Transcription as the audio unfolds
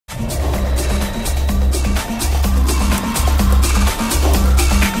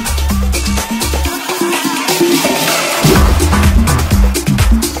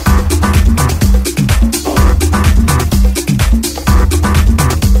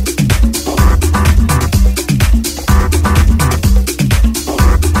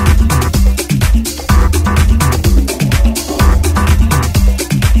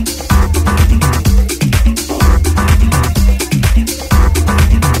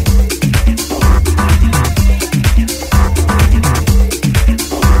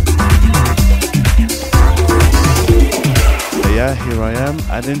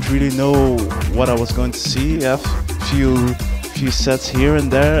I didn't really know what I was going to see. I have few sets here and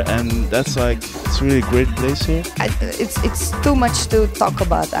there, and that's like, it's really a great place here. It's too much to talk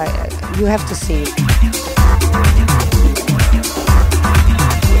about. You have to see it.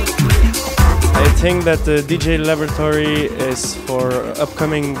 I think that the DJ Laboratory is for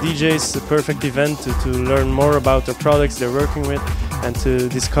upcoming DJs the perfect event to learn more about the products they're working with and to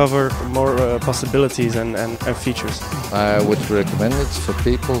discover more possibilities and features. I would recommend it for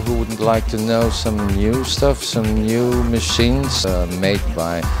people who would like to know some new stuff, some new machines made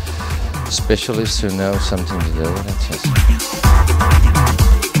by specialists who know something to do with it. Yes.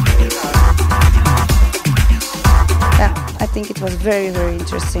 I think it was very, very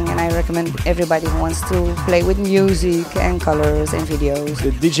interesting, and I recommend everybody who wants to play with music and colors and videos.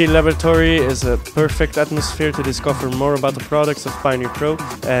 The DJ Laboratory is a perfect atmosphere to discover more about the products of Pioneer Pro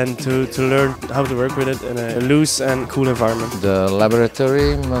and to learn how to work with it in a loose and cool environment. The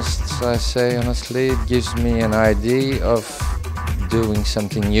laboratory, must I say honestly, it gives me an idea of doing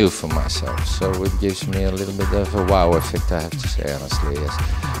something new for myself. So it gives me a little bit of a wow effect, I have to say honestly, yes.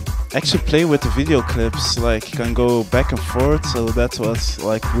 Actually play with the video clips, like you can go back and forth, so that was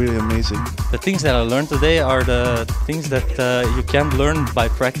like really amazing. The things that I learned today are the things that you can't learn by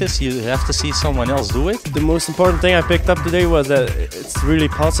practice. You have to see someone else do it. The most important thing I picked up today was that it's really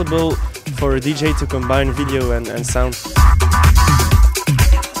possible for a DJ to combine video and sound.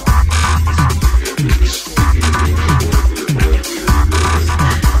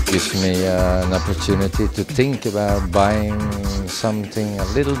 Gives me an opportunity to think about buying something a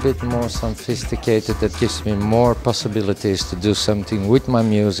little bit more sophisticated that gives me more possibilities to do something with my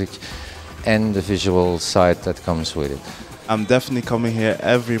music and the visual side that comes with it. I'm definitely coming here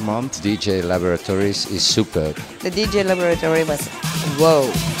every month. DJ Laboratories is superb. The DJ Laboratory was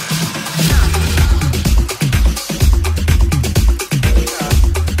whoa.